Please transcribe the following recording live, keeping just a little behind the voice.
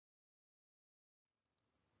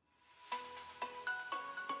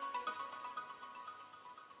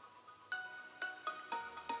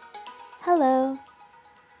Hello!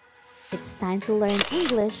 It's time to learn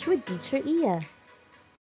English with Teacher Iya.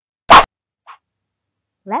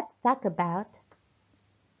 Let's talk about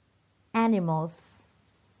animals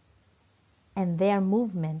and their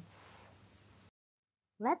movements.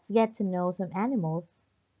 Let's get to know some animals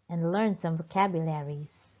and learn some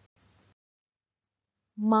vocabularies.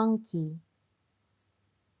 Monkey,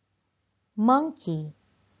 monkey,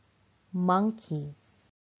 monkey.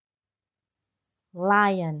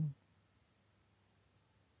 Lion,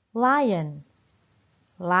 lion,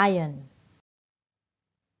 lion.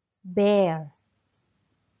 Bear,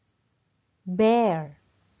 bear,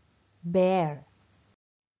 bear.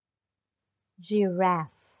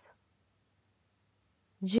 Giraffe,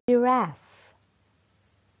 giraffe,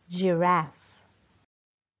 giraffe.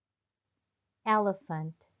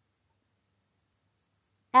 Elephant,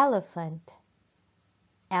 elephant,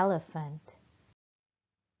 elephant.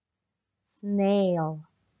 Snail,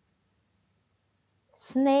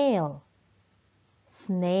 snail,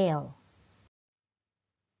 snail.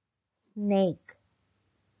 Snake,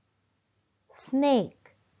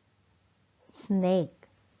 snake, snake.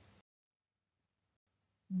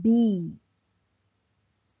 Bee,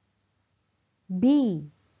 bee,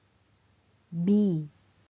 bee.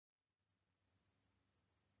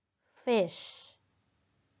 Fish,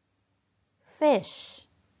 fish,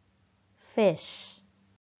 fish.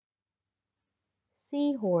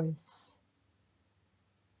 Seahorse,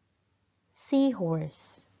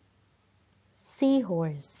 seahorse,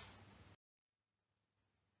 seahorse.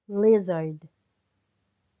 Lizard,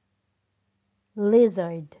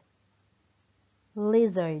 lizard,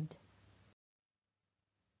 lizard.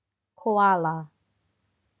 Koala,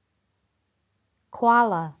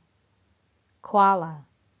 koala, koala.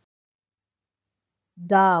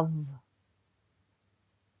 Dove,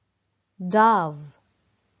 dove,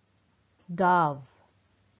 dove.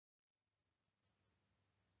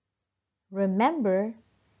 Remember,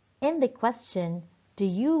 in the question, do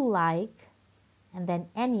you like, and then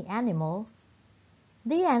any animal,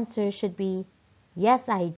 the answer should be, yes,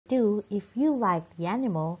 I do if you like the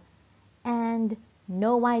animal, and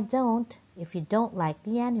no, I don't if you don't like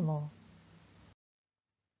the animal.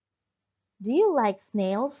 Do you like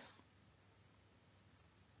snails?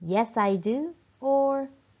 Yes, I do, or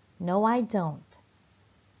no, I don't.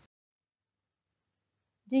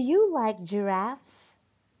 Do you like giraffes?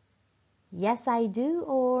 Yes, I do,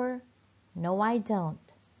 or no, I don't.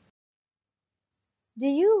 Do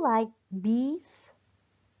you like bees?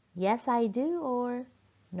 Yes, I do, or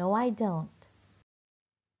no, I don't.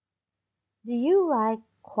 Do you like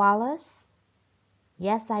koalas?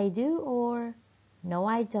 Yes, I do, or no,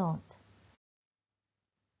 I don't.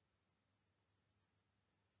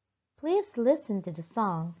 Please listen to the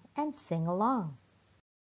song and sing along.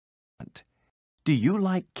 Do you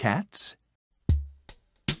like cats?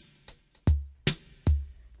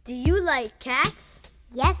 Do you like cats?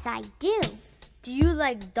 Yes, I do. Do you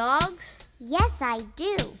like dogs? Yes, I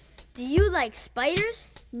do. Do you like spiders?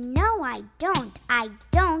 No, I don't. I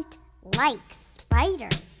don't like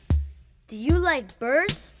spiders. Do you like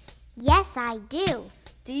birds? Yes, I do.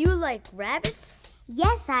 Do you like rabbits?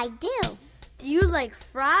 Yes, I do. Do you like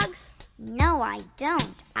frogs? No, I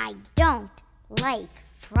don't. I don't like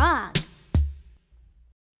frogs.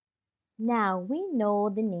 Now we know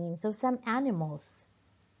the names of some animals.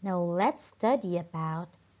 Now let's study about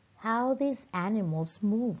how these animals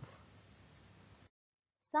move.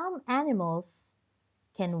 Some animals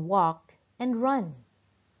can walk and run.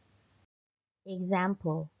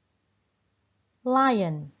 Example: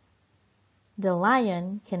 lion. The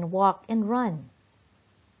lion can walk and run.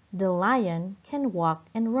 The lion can walk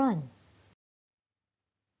and run.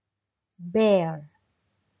 Bear.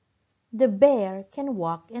 The bear can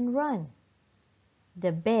walk and run.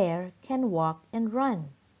 The bear can walk and run.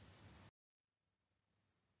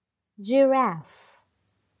 Giraffe.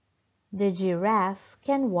 The giraffe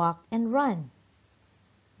can walk and run.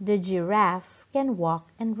 The giraffe can walk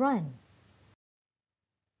and run.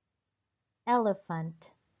 Elephant.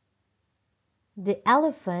 The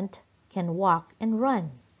elephant can walk and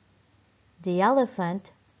run. The elephant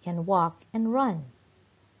can walk and run.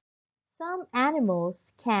 Some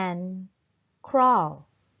animals can crawl.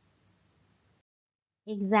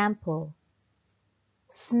 Example: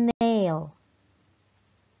 snail.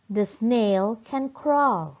 The snail can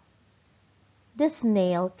crawl. The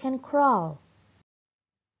snail can crawl.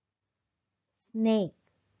 Snake.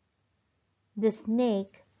 The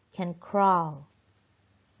snake can crawl.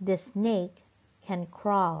 The snake can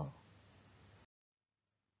crawl.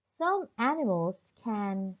 Some animals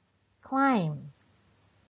can climb.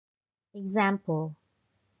 Example: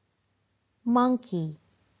 monkey.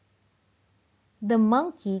 The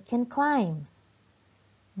monkey can climb.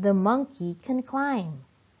 The monkey can climb.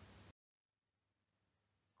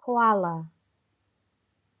 Koala.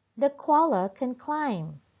 The koala can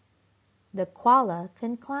climb. The koala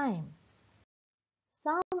can climb.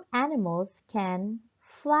 Some animals can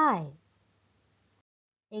fly.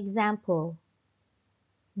 Example: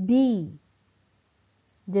 bee.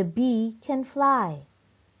 The bee can fly.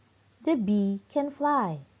 The bee can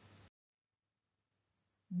fly.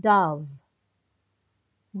 Dove.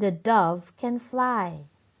 The dove can fly.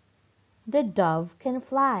 The dove can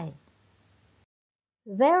fly.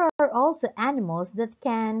 There are also animals that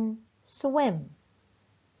can swim.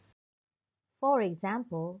 For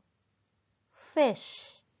example,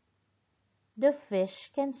 fish. The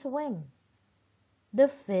fish can swim. The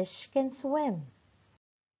fish can swim.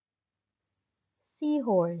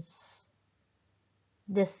 Seahorse.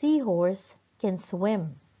 The seahorse can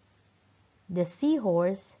swim. The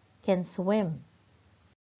seahorse can swim.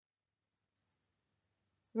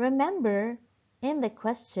 Remember, in the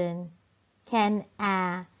question, can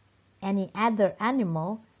any other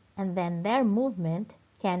animal, and then their movement,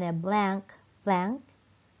 can a blank blank?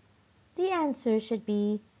 The answer should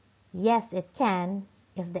be yes, it can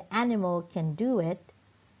if the animal can do it,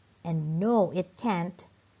 and no, it can't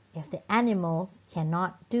if the animal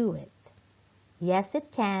cannot do it. Yes,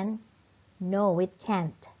 it can. No, it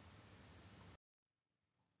can't.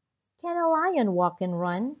 Can a lion walk and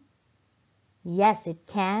run? Yes, it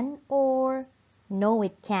can, or no,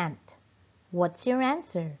 it can't. What's your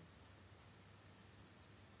answer?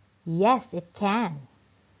 Yes, it can.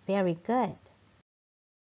 Very good.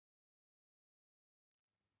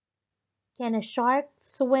 Can a shark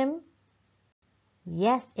swim?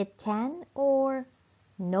 Yes, it can, or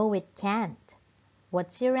no, it can't.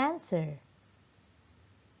 What's your answer?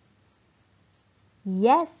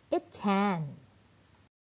 Yes, it can.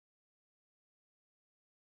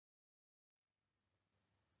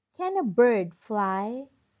 Can a bird fly?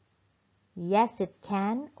 Yes, it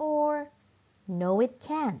can, or no, it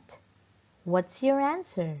can't. What's your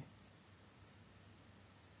answer?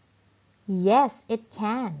 Yes, it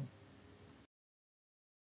can.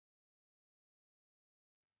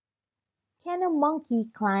 Can a monkey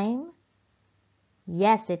climb?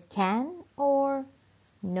 Yes, it can, or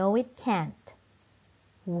no, it can't.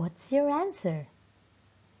 What's your answer?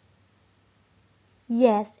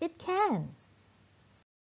 Yes, it can.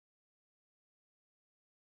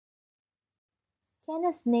 Can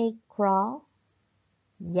a snake crawl?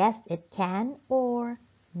 Yes, it can, or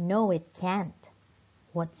no, it can't.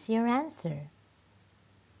 What's your answer?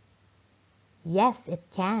 Yes, it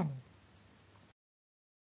can.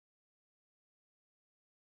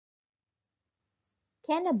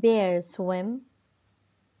 Can a bear swim?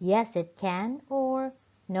 Yes, it can, or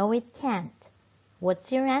no, it can't.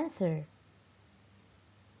 What's your answer?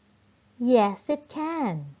 Yes, it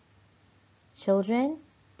can. Children,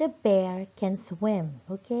 the bear can swim,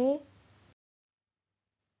 okay?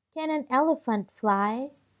 Can an elephant fly?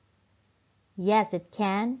 Yes, it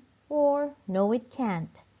can, or no, it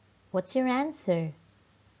can't. What's your answer?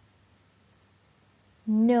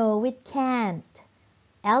 No, it can't.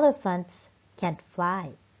 Elephants can't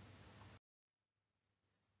fly.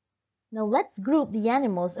 Now let's group the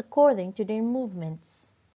animals according to their movements.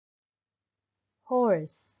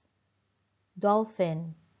 Horse,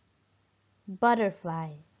 dolphin, butterfly,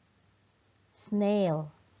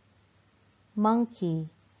 snail, monkey,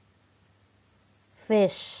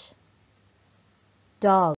 fish,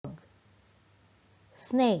 dog,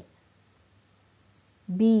 snake,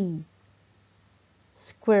 bee,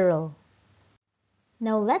 squirrel.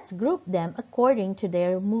 Now let's group them according to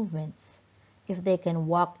their movements. If they can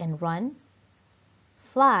walk and run,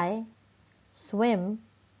 fly, swim,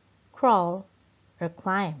 crawl, or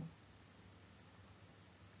climb.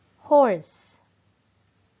 Horse.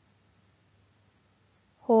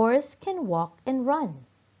 Horse can walk and run.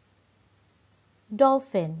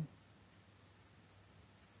 Dolphin.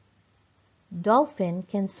 Dolphin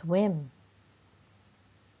can swim.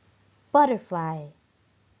 Butterfly.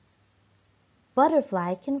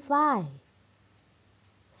 Butterfly can fly.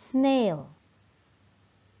 Snail.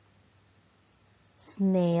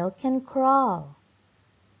 Snail can crawl.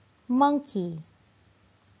 Monkey.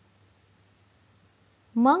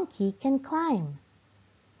 Monkey can climb.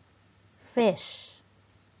 Fish.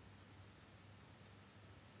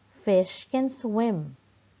 Fish can swim.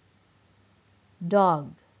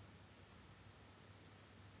 Dog.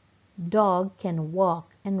 Dog can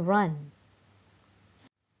walk and run.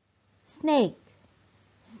 Snake.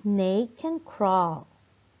 Snake can crawl.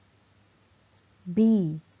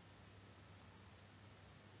 Bee.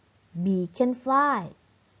 Bee can fly.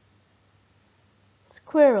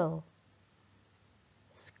 Squirrel.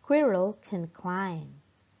 Squirrel can climb.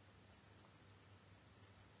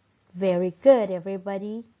 Very good,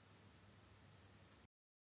 everybody.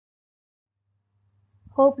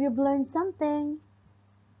 Hope you've learned something.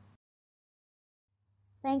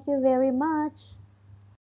 Thank you very much.